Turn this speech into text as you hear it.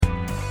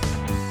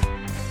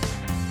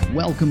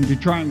Welcome to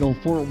Triangle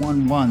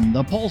 411,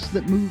 the pulse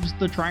that moves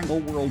the Triangle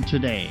world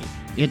today.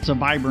 It's a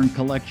vibrant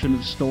collection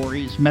of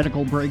stories,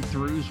 medical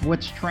breakthroughs,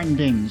 what's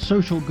trending,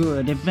 social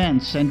good,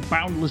 events, and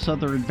boundless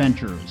other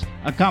adventures.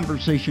 A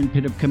conversation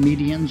pit of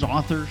comedians,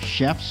 authors,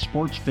 chefs,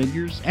 sports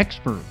figures,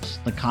 experts,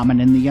 the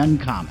common and the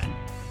uncommon.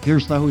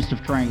 Here's the host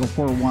of Triangle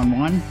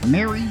 411,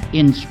 Mary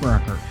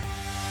Innsbrucker.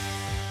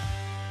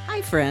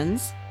 Hi,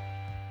 friends.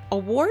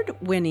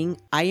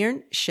 Award-winning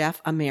Iron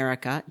Chef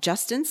America,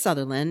 Justin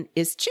Sutherland,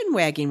 is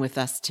chin-wagging with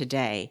us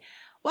today.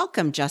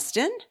 Welcome,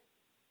 Justin.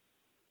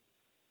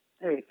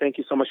 Hey, thank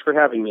you so much for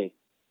having me.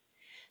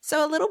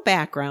 So a little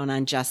background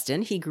on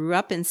Justin. He grew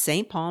up in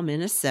St. Paul,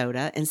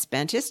 Minnesota, and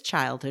spent his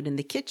childhood in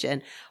the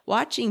kitchen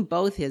watching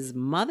both his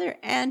mother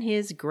and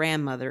his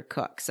grandmother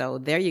cook. So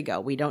there you go.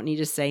 We don't need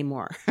to say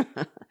more.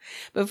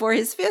 But for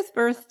his 5th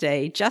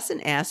birthday,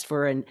 Justin asked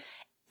for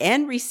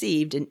and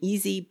received an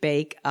Easy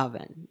Bake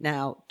Oven.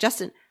 Now,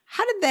 Justin,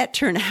 how did that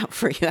turn out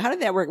for you? How did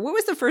that work? What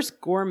was the first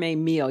gourmet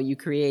meal you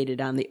created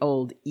on the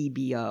old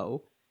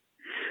EBO?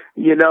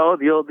 You know,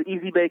 the old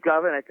Easy Bake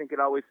Oven, I think it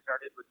always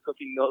started with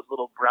cooking those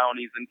little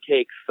brownies and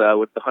cakes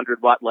with the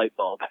 100-watt light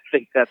bulb. I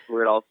think that's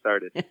where it all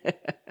started.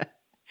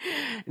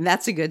 And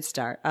that's a good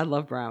start. I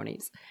love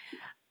brownies.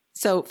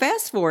 So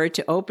fast forward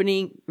to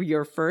opening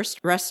your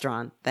first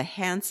restaurant, the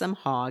Handsome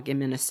Hog in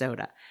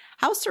Minnesota.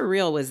 How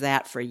surreal was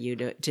that for you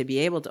to be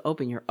able to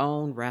open your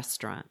own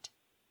restaurant?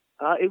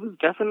 It was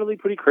definitely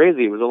pretty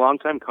crazy. It was a long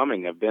time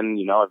coming. I've been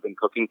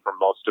cooking for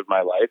most of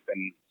my life,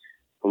 and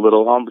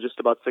just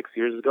about 6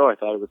 years ago, I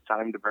thought it was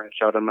time to branch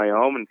out on my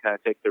own and kind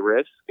of take the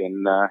risk,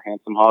 and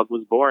Handsome Hog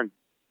was born.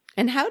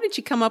 And how did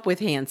you come up with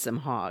Handsome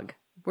Hog?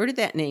 Where did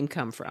that name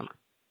come from?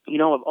 You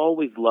know, I've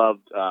always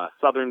loved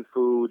Southern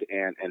food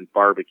and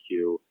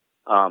barbecue,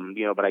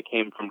 but I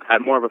came from kind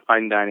of more of a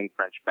fine dining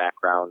French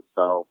background,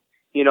 so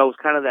it was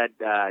kind of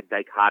that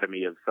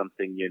dichotomy of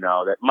something,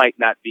 that might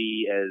not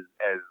be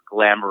as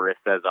glamorous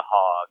as a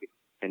hog,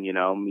 and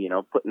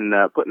putting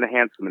the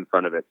handsome in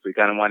front of it. So we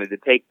kind of wanted to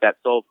take that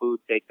soul food,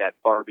 take that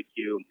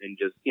barbecue, and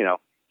just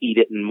eat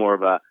it in more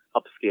of a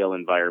upscale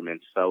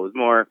environment. So it was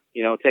more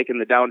taking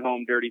the down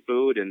home dirty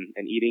food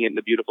and eating it in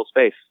a beautiful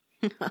space.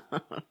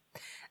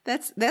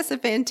 That's a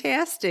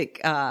fantastic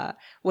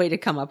way to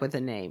come up with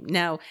a name.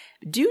 Now,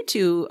 due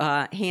to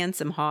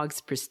Handsome Hog's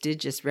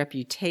prestigious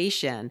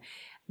reputation,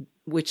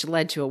 which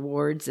led to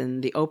awards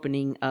and the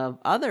opening of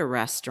other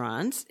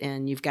restaurants,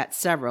 and you've got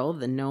several,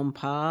 the Gnome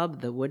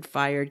Pub, the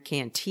Wood-Fired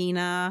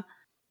Cantina.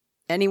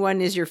 Anyone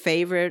is your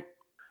favorite?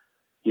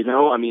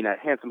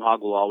 Handsome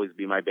Hog will always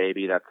be my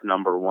baby. That's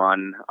number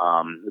one.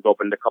 We've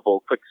opened a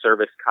couple quick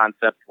service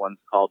concepts. One's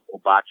called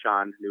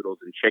Obachan, noodles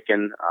and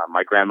chicken.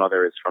 My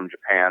grandmother is from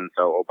Japan,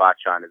 so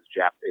Obachan is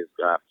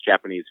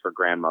Japanese for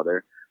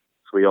grandmother.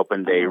 So we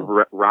opened a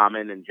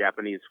ramen and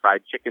Japanese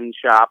fried chicken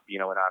shop, in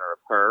honor of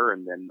her,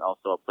 and then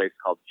also a place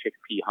called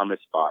Chickpea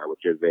Hummus Bar,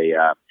 which is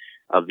a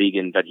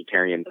vegan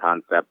vegetarian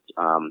concept,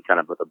 kind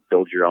of with a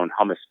build your own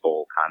hummus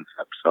bowl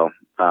concept. So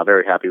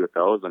very happy with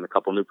those, and a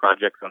couple new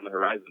projects on the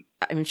horizon.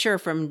 I'm sure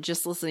from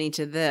just listening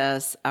to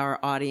this, our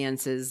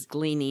audience is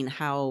gleaning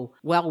how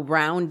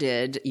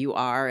well-rounded you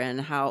are,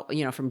 and how,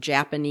 from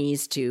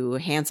Japanese to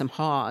Handsome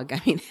Hog. I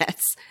mean,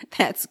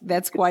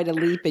 that's quite a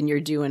leap, and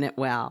you're doing it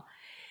well.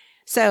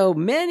 So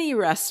many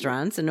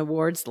restaurants and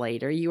awards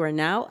later, you are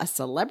now a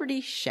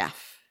celebrity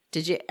chef.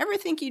 Did you ever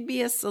think you'd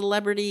be a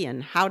celebrity,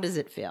 and how does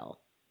it feel?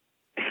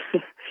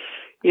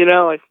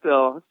 I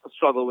still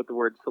struggle with the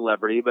word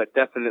celebrity, but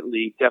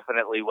definitely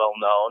well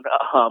known.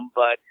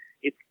 But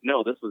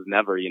this was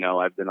never,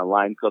 I've been a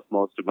line cook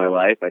most of my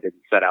life. I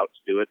didn't set out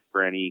to do it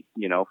for any,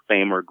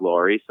 fame or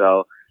glory.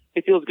 So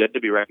it feels good to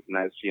be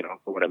recognized,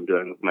 for what I'm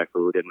doing with my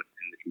food and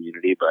within the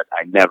community. But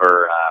I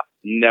never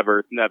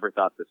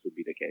thought this would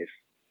be the case.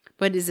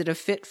 But is it a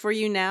fit for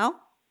you now?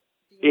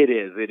 It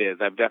is.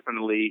 I've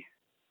definitely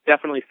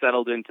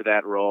settled into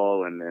that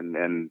role, and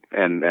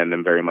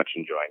I'm very much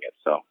enjoying it.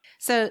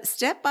 So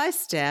step by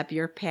step,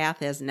 your path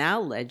has now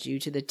led you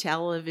to the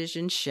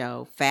television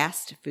show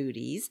Fast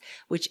Foodies,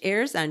 which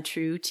airs on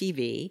True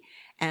TV.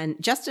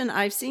 And Justin,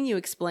 I've seen you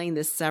explain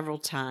this several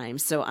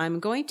times, so I'm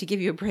going to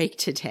give you a break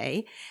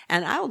today,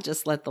 and I'll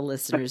just let the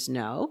listeners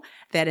know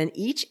that in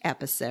each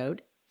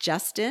episode,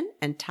 Justin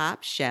and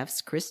top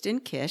chefs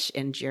Kristen Kish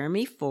and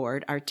Jeremy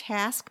Ford are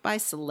tasked by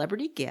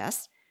celebrity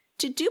guests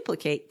to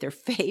duplicate their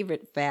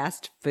favorite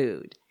fast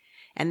food.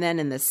 And then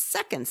in the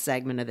second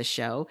segment of the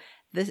show,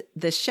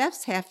 the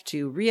chefs have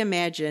to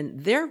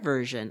reimagine their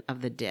version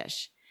of the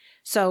dish.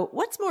 So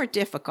what's more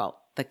difficult,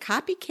 the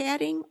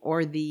copycatting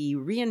or the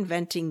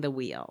reinventing the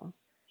wheel?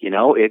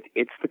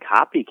 It's the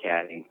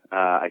copycatting.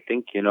 I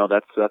think,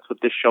 that's what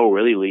this show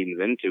really leans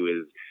into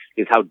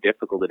is how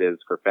difficult it is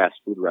for fast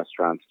food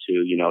restaurants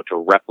to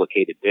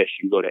replicate a dish.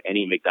 You go to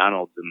any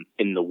McDonald's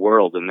in the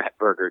world and that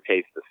burger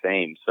tastes the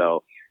same.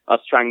 So us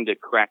trying to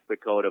crack the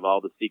code of all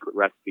the secret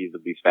recipes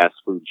of these fast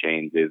food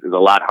chains is a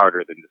lot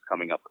harder than just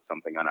coming up with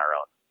something on our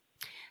own.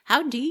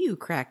 How do you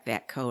crack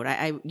that code?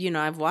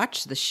 I've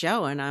watched the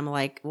show and I'm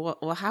like,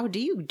 well, how do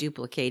you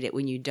duplicate it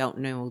when you don't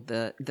know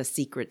the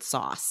secret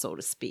sauce, so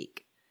to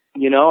speak?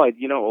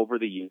 Over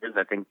the years,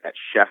 I think that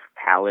chef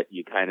palate,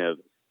 you kind of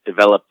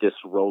develop this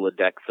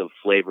Rolodex of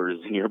flavors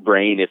in your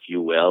brain, if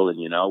you will. And,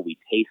 we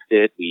taste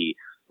it, we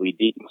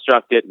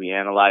deconstruct it, we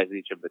analyze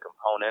each of the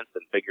components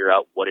and figure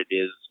out what it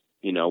is,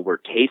 we're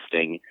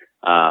tasting,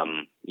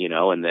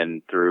 and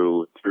then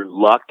through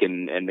luck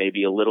and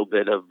maybe a little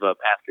bit of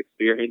past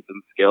experience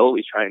and skill,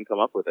 we try and come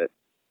up with it.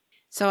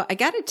 So I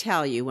got to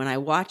tell you, when I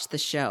watch the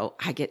show,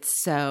 I get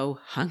so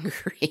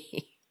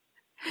hungry.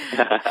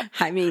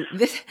 I mean,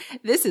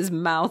 this is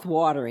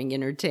mouth-watering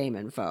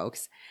entertainment,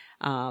 folks.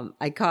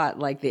 I caught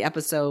the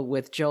episode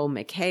with Joel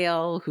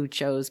McHale, who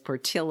chose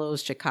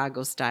Portillo's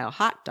Chicago-style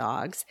hot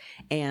dogs,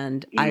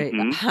 and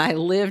I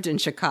lived in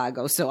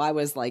Chicago, so I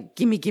was like,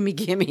 gimme,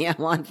 I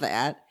want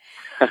that.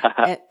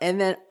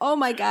 and then, oh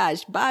my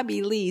gosh,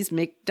 Bobby Lee's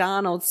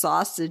McDonald's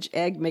sausage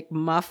egg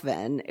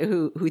McMuffin,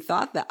 who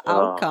thought the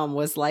outcome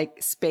was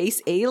like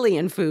space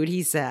alien food,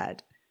 he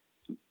said.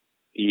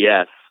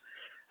 Yes.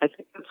 I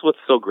think that's what's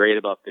so great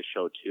about this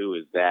show too,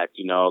 is that,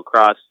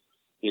 across,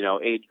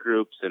 age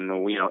groups and,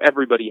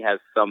 everybody has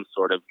some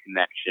sort of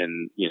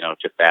connection,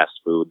 to fast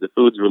food. The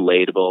food's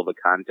relatable. The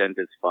content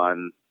is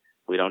fun.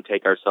 We don't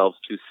take ourselves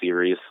too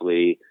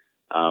seriously.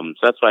 So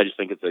that's why I just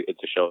think it's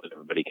a show that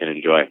everybody can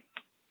enjoy.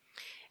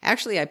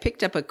 Actually, I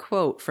picked up a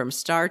quote from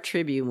Star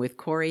Tribune with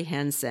Corey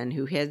Henson,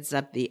 who heads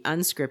up the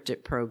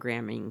unscripted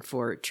programming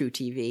for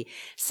truTV,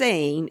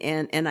 saying,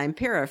 and I'm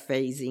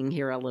paraphrasing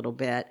here a little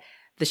bit,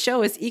 the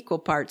show is equal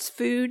parts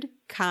food,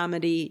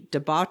 comedy,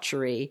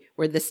 debauchery,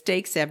 where the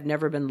stakes have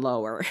never been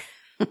lower.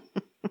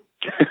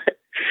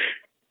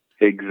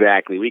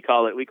 Exactly. We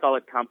call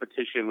it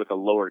competition with a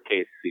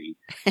lowercase c.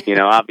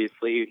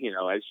 Obviously,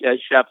 as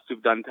chefs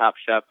who've done Top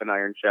Chef and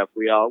Iron Chef,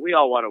 we all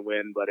want to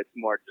win, but it's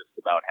more just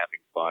about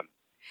having fun.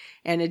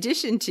 In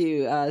addition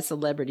to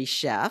celebrity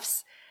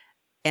chefs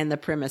and the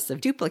premise of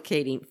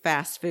duplicating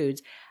fast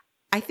foods,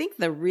 I think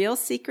the real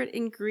secret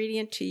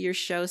ingredient to your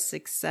show's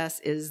success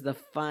is the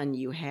fun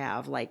you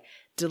have, like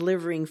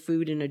delivering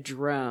food in a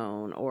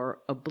drone or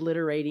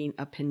obliterating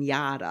a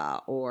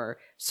piñata or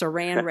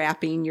saran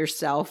wrapping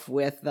yourself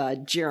with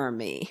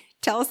Jeremy.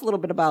 Tell us a little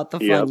bit about the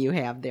fun you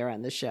have there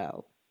on the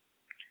show.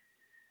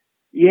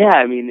 Yeah,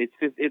 I mean,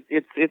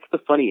 it's the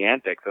funny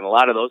antics, and a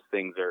lot of those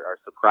things are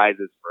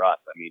surprises for us.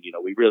 I mean,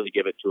 we really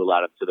give it to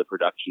the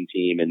production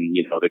team and,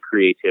 the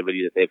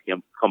creativity that they've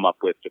come up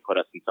with to put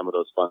us in some of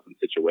those fun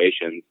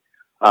situations.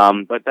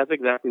 But that's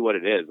exactly what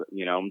it is.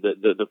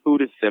 The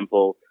food is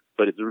simple,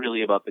 but it's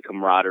really about the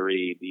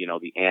camaraderie,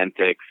 the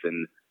antics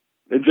and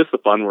just the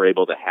fun we're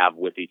able to have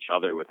with each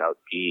other without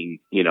being,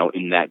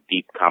 in that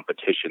deep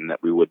competition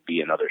that we would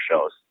be in other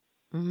shows.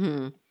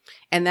 Mm-hmm.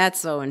 And that's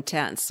so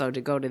intense. So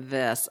to go to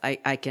this,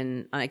 I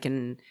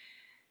can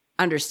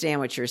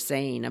understand what you're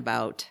saying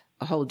about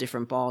a whole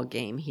different ball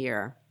game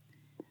here.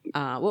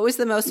 What was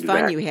the most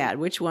fun you had?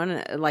 Which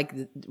one,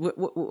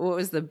 what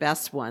was the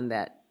best one,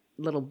 that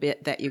little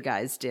bit that you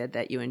guys did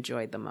that you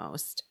enjoyed the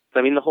most?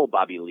 I mean, the whole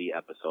Bobby Lee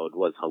episode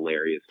was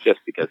hilarious just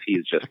because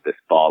he's just this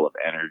ball of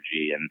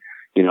energy, and,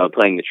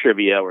 playing the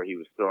trivia where he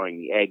was throwing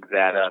the eggs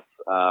at us,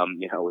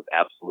 was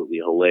absolutely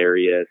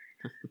hilarious.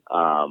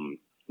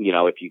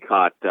 If you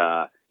caught,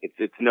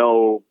 it's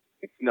no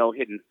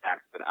hidden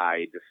fact that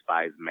I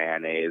despise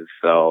mayonnaise.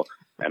 So,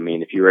 I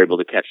mean, if you were able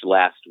to catch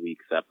last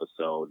week's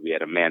episode, we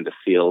had Amanda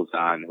Seals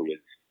on, who was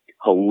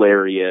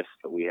hilarious,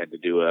 but we had to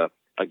do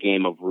a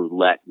game of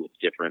roulette with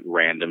different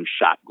random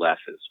shot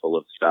glasses full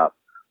of stuff.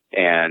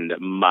 And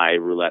my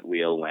roulette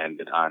wheel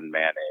landed on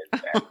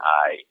mayonnaise, and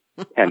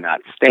I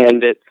cannot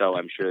stand it. So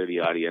I'm sure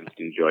the audience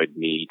enjoyed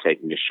me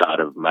taking a shot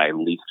of my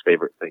least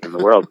favorite thing in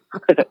the world.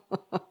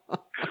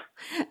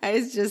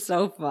 It's just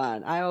so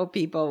fun. I hope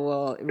people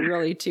will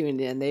really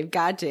tune in. They've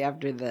got to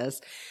after this.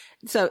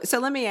 So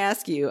let me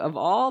ask you, of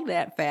all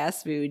that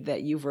fast food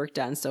that you've worked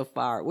on so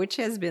far, which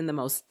has been the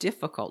most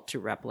difficult to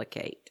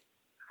replicate?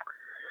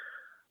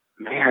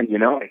 Man,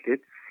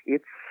 it's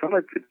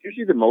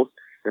usually the most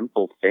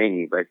simple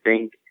things. I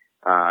think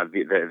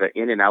the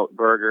In-N-Out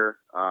burger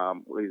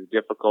was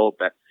difficult.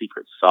 That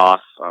secret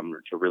sauce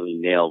to really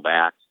nail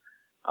that.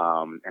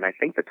 And I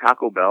think the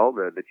Taco Bell,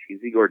 the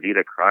cheesy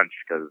gordita crunch,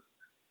 because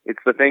it's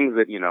the things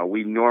that,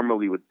 we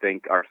normally would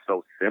think are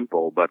so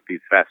simple, but these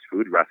fast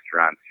food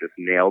restaurants just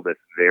nail this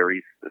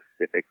very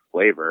specific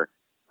flavor,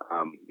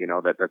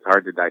 that's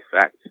hard to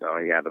dissect. So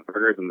yeah, the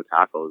burgers and the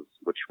tacos,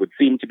 which would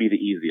seem to be the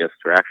easiest,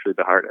 are actually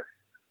the hardest.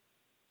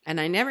 And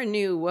I never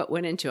knew what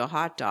went into a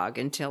hot dog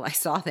until I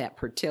saw that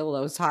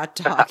Portillo's hot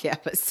dog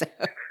episode.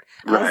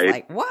 I was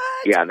like,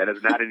 what? Yeah, that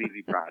is not an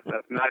easy process.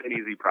 That's not an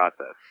easy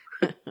process.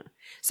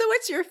 So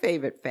what's your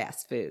favorite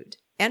fast food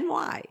and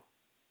why?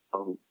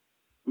 Oh,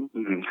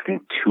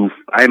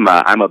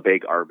 I'm a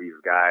big Arby's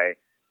guy.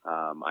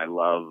 I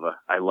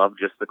love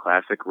just the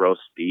classic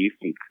roast beef.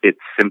 It's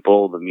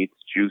simple. The meat's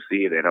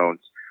juicy. You don't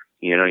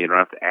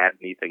have to add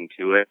anything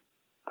to it.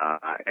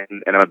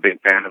 And I'm a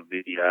big fan of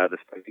the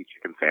spicy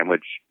chicken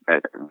sandwich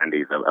at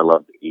Wendy's. I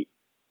love to eat.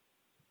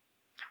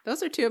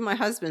 Those are two of my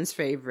husband's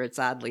favorites,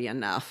 oddly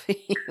enough.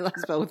 He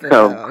loves both of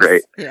Oh, those.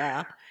 great.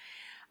 Yeah.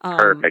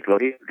 Perfect. Well,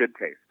 he has good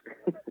taste.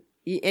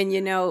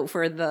 And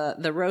for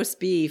the roast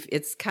beef,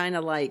 it's kind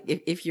of like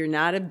if you're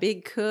not a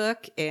big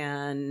cook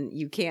and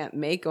you can't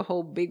make a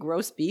whole big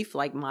roast beef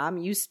like Mom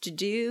used to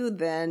do,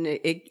 then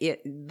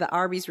the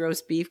Arby's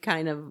roast beef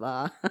kind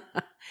of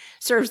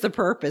serves the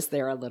purpose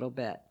there a little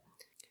bit.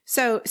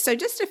 So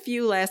just a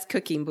few last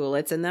cooking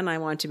bullets, and then I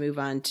want to move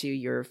on to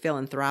your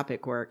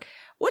philanthropic work.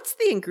 What's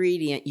the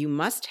ingredient you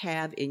must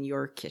have in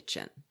your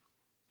kitchen?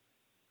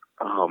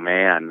 Oh,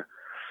 man.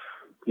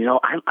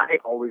 I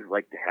always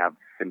like to have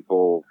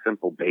simple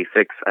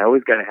basics. I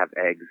always got to have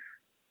eggs.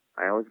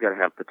 I always got to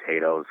have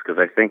potatoes,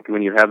 because I think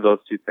when you have those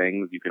two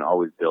things, you can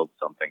always build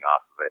something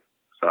off of it.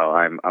 So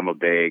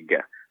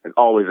there's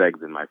always eggs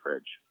in my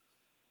fridge.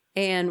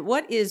 And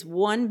what is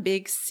one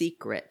big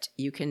secret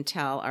you can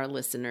tell our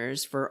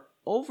listeners for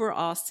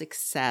overall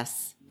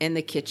success in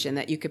the kitchen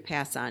that you could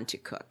pass on to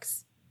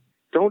cooks?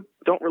 Don't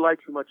rely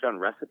too much on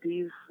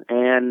recipes,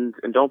 and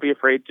don't be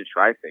afraid to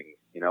try things.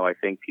 I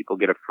think people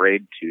get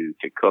afraid to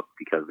cook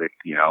because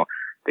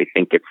they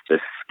think it's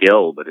just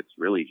skill, but it's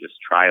really just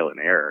trial and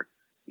error.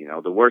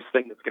 The worst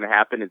thing that's going to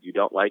happen is you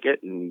don't like it,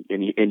 and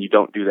you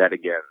don't do that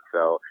again.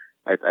 So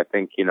I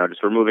think,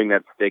 just removing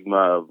that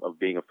stigma of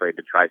being afraid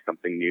to try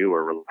something new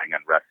or relying on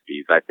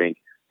recipes. I think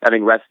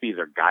recipes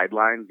are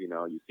guidelines.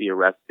 You see a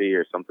recipe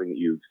or something that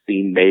you've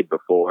seen made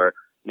before,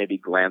 maybe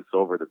glance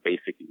over the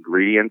basic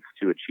ingredients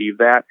to achieve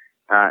that,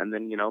 and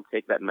then,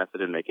 take that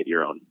method and make it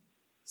your own.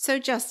 So,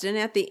 Justin,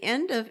 at the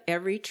end of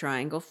every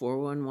Triangle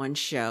 411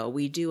 show,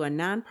 we do a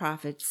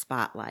nonprofit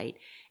spotlight.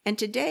 And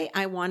today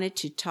I wanted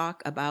to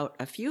talk about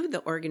a few of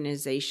the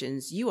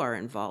organizations you are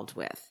involved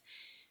with.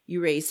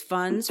 You raise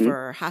funds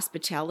for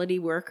hospitality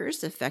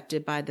workers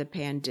affected by the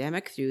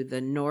pandemic through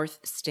the North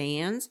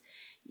Stands.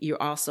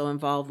 You're also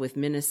involved with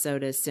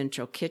Minnesota's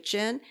Central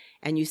Kitchen,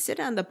 and you sit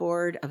on the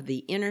board of the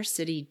Inner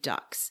City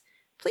Ducks.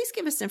 Please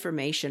give us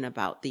information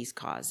about these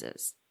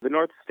causes. The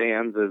North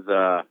Stands is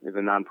a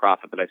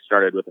nonprofit that I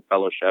started with a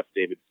fellow chef,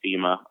 David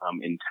Fema,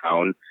 in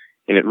town.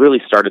 And it really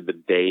started the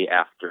day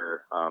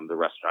after the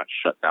restaurant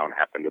shutdown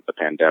happened with the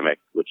pandemic,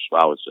 which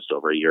was just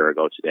over a year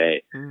ago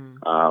today. And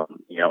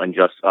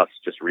just us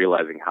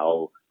realizing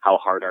how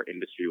hard our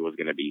industry was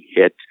going to be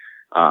hit.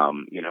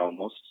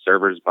 Most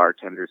servers,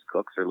 bartenders,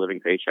 cooks are living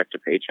paycheck to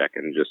paycheck,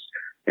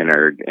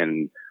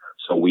 and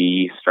so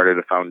we started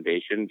a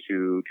foundation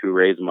to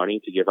raise money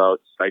to give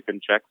out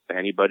stipend checks to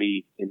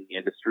anybody in the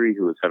industry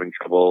who is having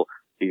trouble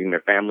feeding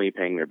their family,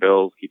 paying their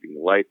bills, keeping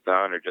the lights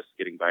on, or just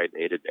getting by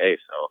day to day.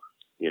 So,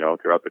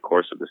 throughout the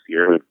course of this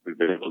year, we've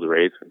been able to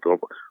raise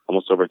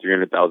almost over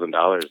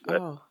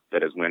 $300,000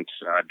 that has went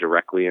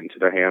directly into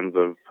the hands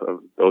of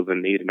those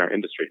in need in our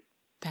industry.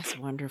 That's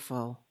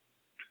wonderful.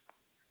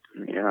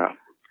 Yeah,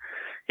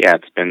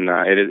 it's been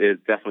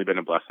it's definitely been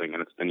a blessing,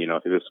 and it's been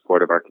through the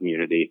support of our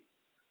community.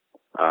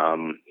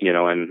 And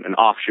an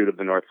offshoot of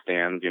the North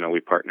Stands, we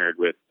partnered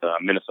with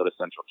Minnesota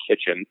Central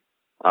Kitchen,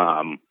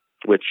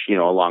 which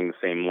along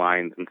the same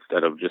lines,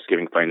 instead of just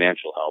giving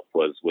financial help,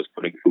 was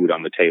putting food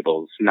on the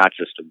tables, not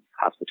just of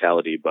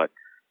hospitality, but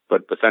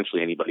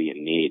essentially anybody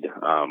in need.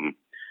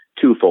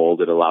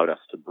 Twofold, it allowed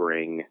us to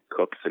bring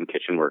cooks and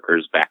kitchen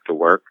workers back to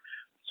work.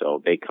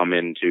 So they come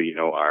into,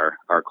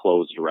 our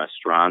closed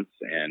restaurants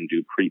and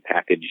do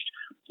prepackaged,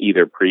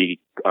 either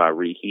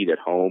reheat at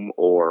home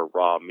or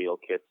raw meal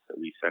kits that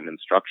we send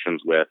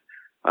instructions with,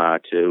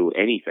 to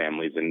any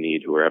families in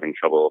need who are having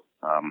trouble,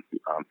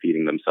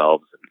 feeding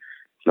themselves. And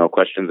no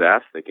questions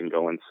asked. They can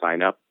go and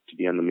sign up to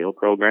be on the meal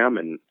program.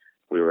 And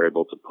we were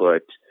able to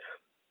put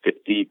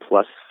 50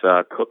 plus,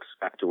 cooks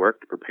back to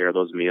work to prepare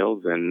those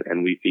meals.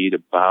 And we feed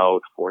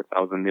about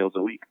 4,000 meals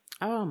a week.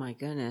 Oh my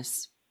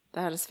goodness.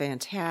 That is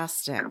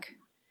fantastic.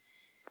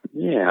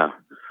 Yeah.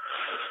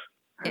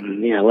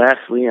 And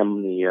lastly,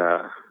 I'm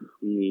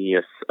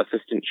the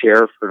assistant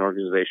chair for an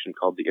organization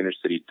called the Inner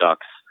City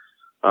Ducks,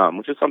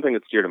 which is something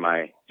that's dear to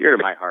my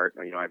heart.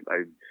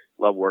 I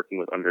love working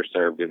with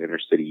underserved and inner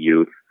city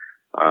youth.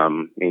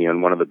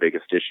 And one of the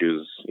biggest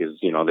issues is,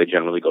 they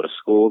generally go to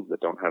schools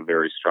that don't have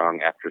very strong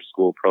after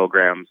school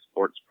programs,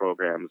 sports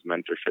programs,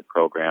 mentorship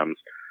programs.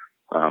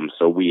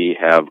 So we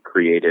have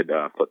created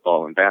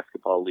football and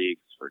basketball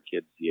leagues for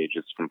kids the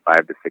ages from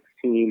 5 to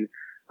 16.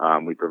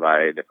 We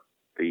provide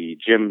the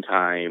gym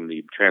time,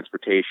 the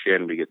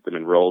transportation. We get them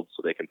enrolled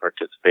so they can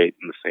participate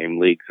in the same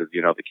leagues as, the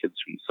kids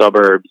from the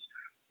suburbs.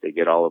 They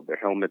get all of their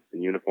helmets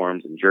and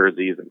uniforms and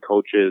jerseys and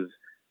coaches.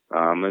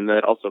 And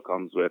that also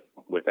comes with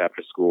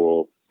after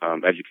school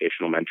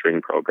educational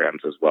mentoring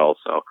programs as well.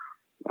 So,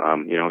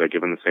 they're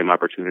given the same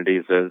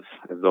opportunities as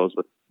those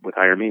with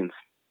higher means.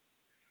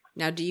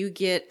 Now, do you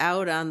get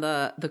out on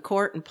the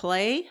court and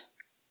play?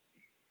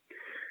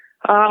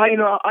 I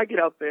get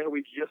out there.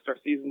 Our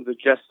seasons are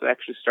just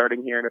actually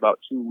starting here in about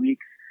 2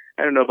 weeks.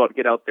 I don't know about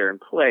get out there and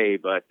play,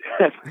 but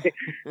I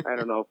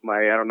don't know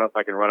if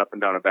I can run up and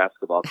down a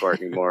basketball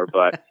court anymore,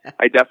 but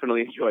I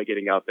definitely enjoy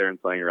getting out there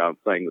and playing around,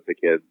 playing with the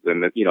kids,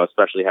 and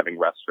especially having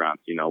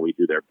restaurants. We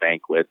do their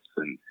banquets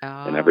and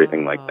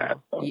everything like that.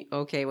 So.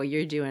 Okay, well,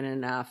 you're doing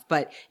enough,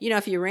 but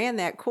if you ran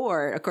that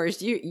court, of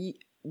course,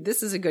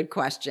 this is a good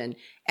question.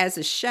 As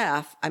a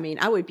chef, I mean,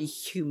 I would be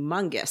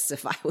humongous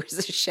if I was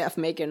a chef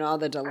making all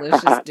the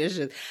delicious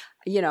dishes.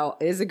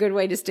 Is a good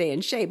way to stay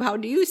in shape. How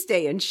do you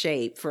stay in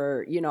shape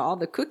for, all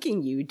the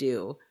cooking you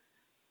do?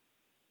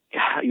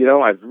 Yeah,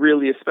 I've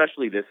really,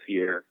 especially this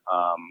year,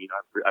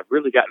 I've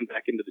really gotten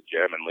back into the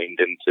gym and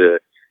leaned into,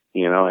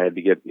 I had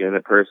to get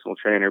a personal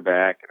trainer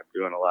back, and I'm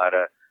doing a lot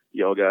of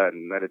yoga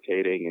and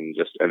meditating and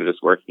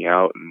just working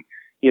out. And,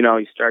 you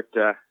start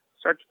to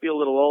feel a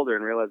little older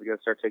and realize you got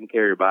to start taking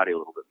care of your body a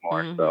little bit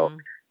more. Mm-hmm. So,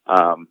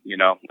 I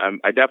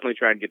definitely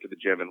try and get to the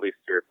gym at least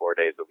 3 or 4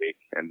 days a week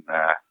and,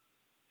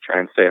 try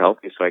and stay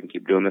healthy so I can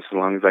keep doing this as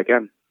long as I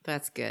can.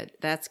 That's good.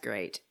 That's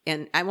great.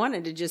 And I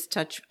wanted to just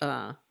touch,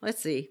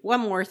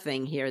 one more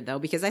thing here, though,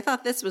 because I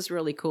thought this was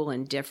really cool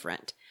and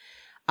different.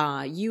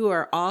 You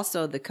are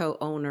also the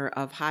co-owner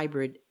of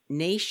Hybrid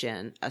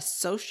Nation, a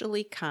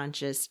socially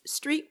conscious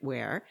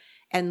streetwear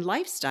and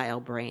lifestyle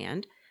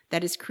brand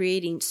that is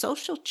creating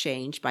social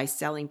change by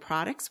selling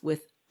products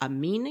with a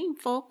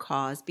meaningful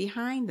cause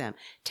behind them.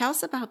 Tell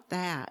us about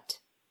that.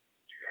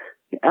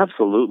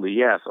 Absolutely,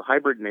 yeah. So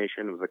Hybrid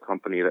Nation was a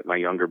company that my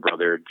younger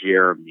brother,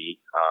 Jeremy,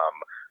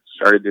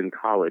 started in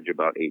college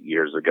about 8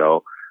 years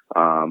ago.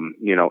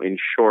 In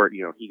short,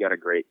 he got a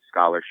great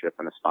scholarship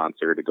and a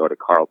sponsor to go to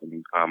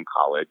Carleton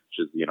College,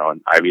 which is,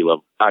 an Ivy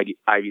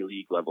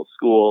League level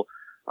school,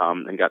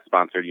 and got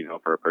sponsored,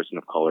 for a person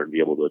of color to be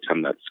able to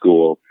attend that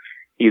school.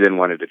 He then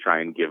wanted to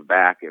try and give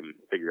back and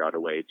figure out a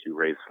way to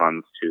raise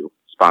funds to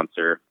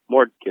sponsor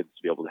more kids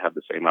to be able to have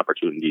the same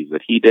opportunities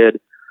that he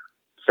did.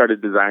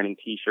 Started designing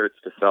T-shirts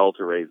to sell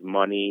to raise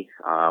money,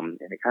 and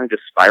it kind of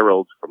just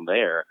spiraled from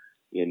there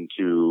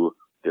into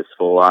this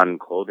full-on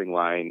clothing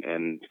line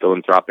and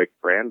philanthropic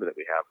brand that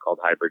we have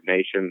called Hybrid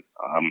Nation.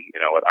 Our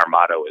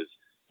motto is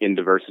 "In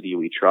diversity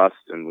we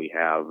trust," and we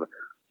have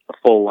a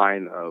full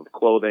line of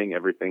clothing,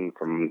 everything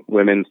from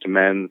women's to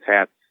men's,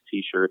 hats,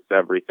 T-shirts,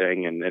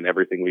 everything, and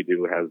everything we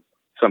do has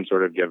some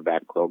sort of give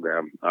back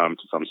program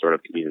to some sort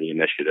of community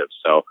initiative.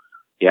 So,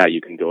 yeah,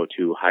 you can go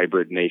to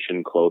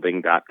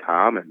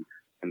hybridnationclothing.com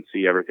and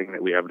see everything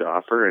that we have to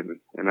offer and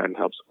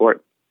help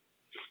support.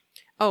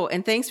 Oh,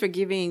 and thanks for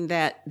giving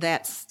that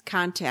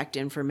contact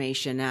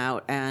information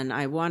out. And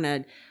I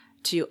wanted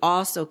to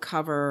also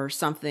cover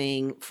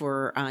something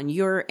on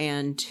your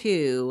end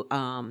too.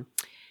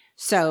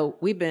 So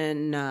we've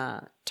been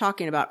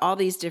talking about all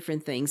these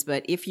different things,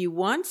 but if you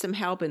want some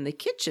help in the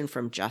kitchen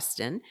from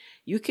Justin,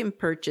 you can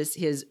purchase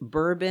his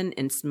bourbon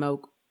and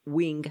smoke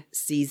wing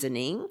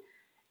seasoning,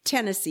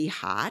 Tennessee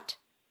hot,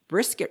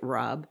 brisket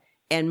rub,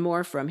 and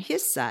more from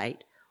his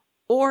site.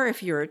 Or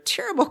if you're a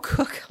terrible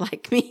cook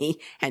like me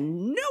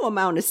and no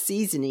amount of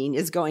seasoning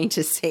is going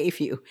to save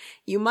you,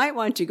 you might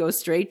want to go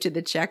straight to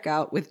the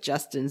checkout with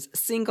Justin's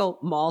single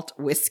malt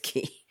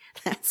whiskey.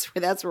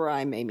 That's where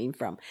I'm aiming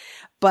from.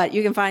 But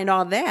you can find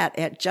all that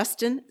at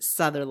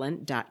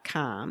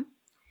justinsutherland.com.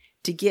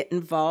 To get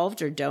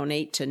involved or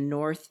donate to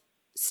North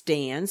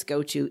Stands,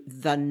 go to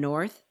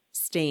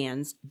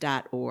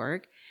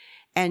thenorthstands.org.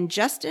 And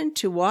Justin,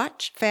 to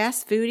watch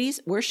Fast Foodies,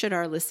 where should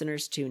our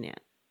listeners tune in?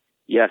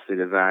 Yes, it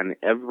is on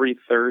every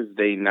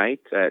Thursday night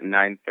at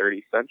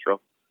 9:30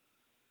 Central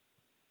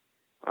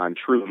on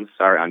True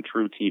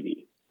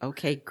TV.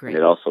 Okay, great.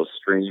 And it also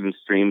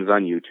streams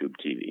on YouTube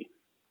TV.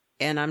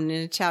 And I'm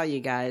going to tell you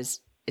guys,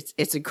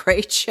 it's a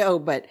great show,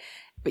 but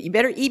you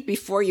better eat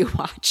before you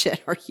watch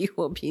it or you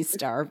will be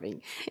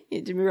starving.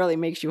 It really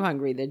makes you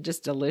hungry. They're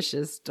just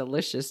delicious,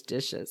 delicious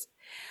dishes.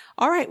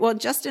 All right. Well,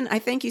 Justin, I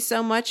thank you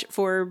so much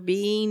for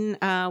being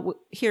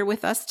here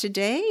with us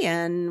today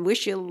and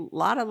wish you a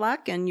lot of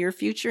luck in your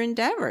future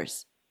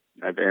endeavors.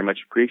 I very much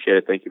appreciate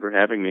it. Thank you for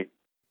having me.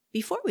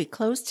 Before we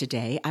close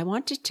today, I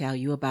want to tell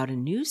you about a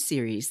new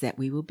series that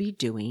we will be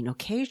doing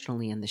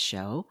occasionally in the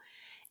show,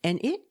 and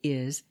it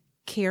is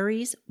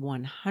Carrie's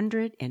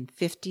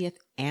 150th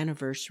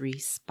Anniversary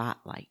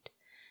Spotlight.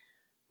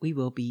 We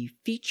will be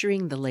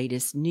featuring the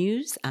latest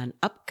news on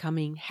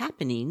upcoming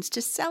happenings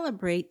to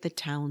celebrate the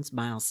town's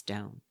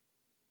milestone.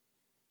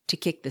 To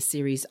kick the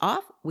series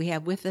off, we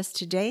have with us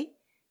today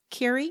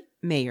Carrie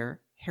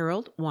Mayor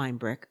Harold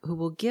Weinbrick, who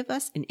will give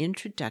us an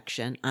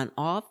introduction on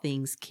all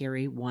things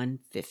Carrie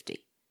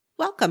 150.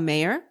 Welcome,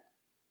 Mayor.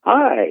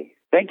 Hi.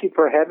 Thank you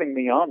for having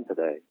me on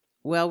today.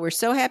 Well, we're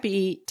so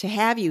happy to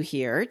have you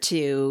here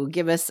to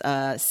give us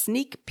a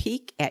sneak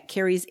peek at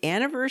Carrie's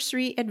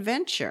anniversary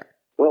adventure.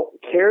 Well,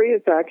 Carrie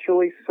is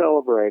actually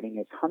celebrating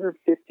its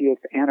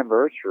 150th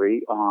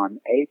anniversary on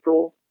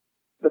April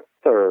the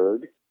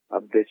 3rd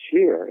of this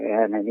year.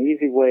 And an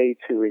easy way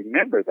to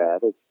remember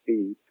that is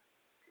the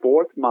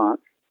 4th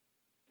month,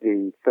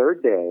 the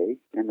 3rd day,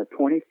 and the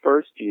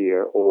 21st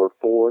year, or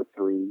 4,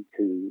 3,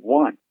 2,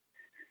 1.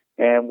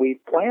 And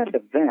we've planned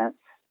events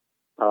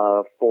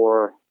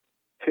for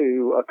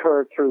to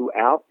occur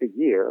throughout the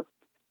year.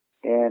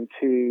 And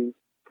to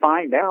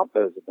find out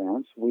those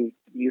events,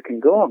 you can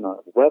go on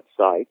the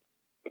website,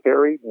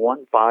 Carry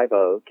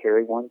 150,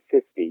 Carry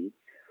 150,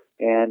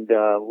 and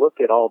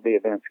look at all the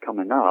events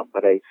coming up.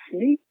 But a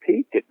sneak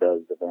peek at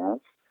those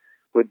events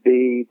would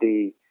be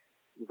the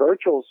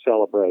virtual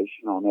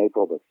celebration on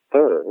April the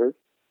 3rd.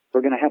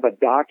 We're going to have a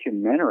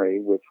documentary,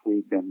 which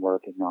we've been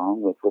working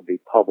on, which will be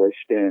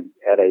published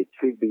at a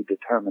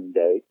to-be-determined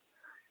date.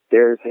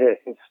 There's a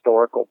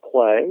historical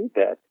play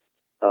that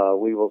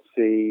we will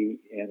see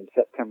in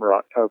September,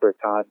 October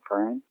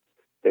timeframe.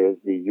 There's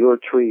the Your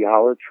Tree,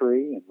 Our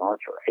Tree in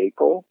March or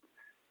April.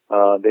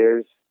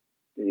 There's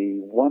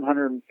the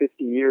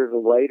 150 years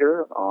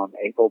later on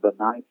April the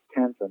 9th,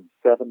 10th, and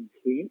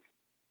 17th.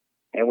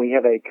 And we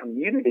have a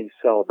community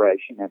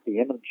celebration at the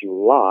end of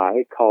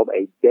July called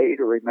A Day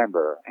to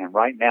Remember. And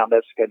right now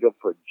that's scheduled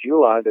for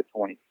July the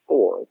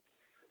 24th.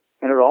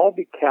 And it'll all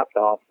be capped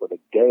off with a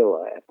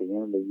gala at the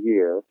end of the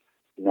year.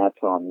 And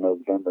that's on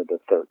November the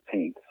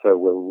 13th. So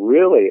we're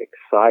really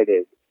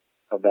excited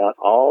about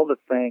all the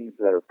things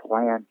that are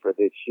planned for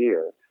this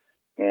year.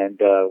 And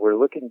we're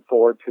looking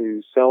forward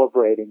to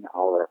celebrating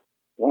our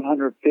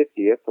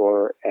 150th,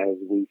 or as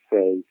we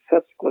say,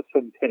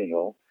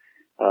 sesquicentennial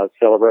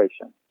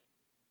celebration.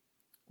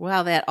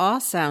 Well, that all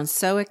sounds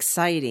so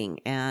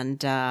exciting.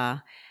 And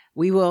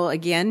we will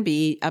again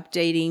be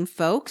updating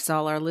folks,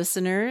 all our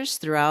listeners,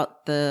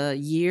 throughout the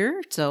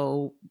year.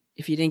 So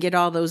if you didn't get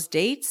all those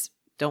dates,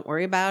 don't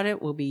worry about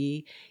it. We'll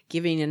be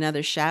giving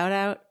another shout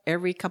out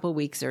every couple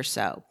weeks or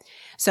so.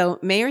 So,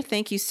 Mayor,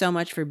 thank you so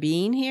much for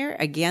being here.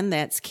 Again,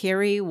 that's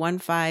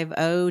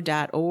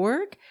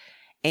carry150.org.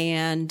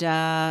 And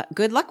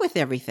good luck with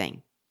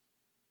everything.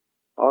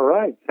 All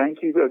right. Thank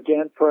you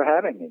again for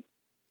having me.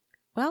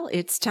 Well,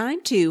 it's time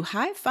to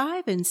high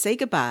five and say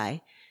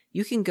goodbye.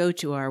 You can go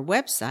to our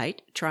website,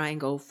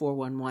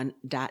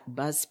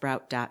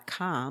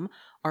 triangle411.buzzsprout.com,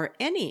 or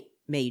any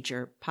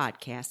major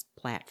podcast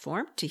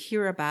platform to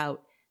hear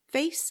about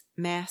face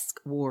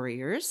mask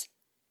warriors,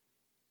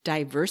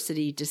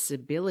 diversity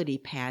disability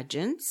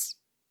pageants,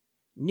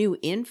 new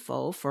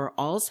info for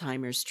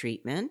Alzheimer's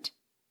treatment,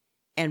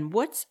 and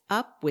what's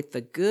up with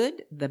the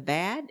good, the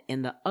bad,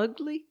 and the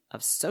ugly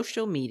of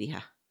social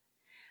media.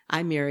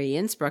 I'm Mary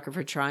Innsbrucker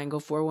for Triangle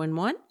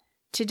 411.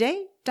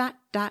 Today, ...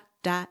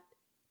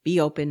 be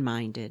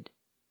open-minded.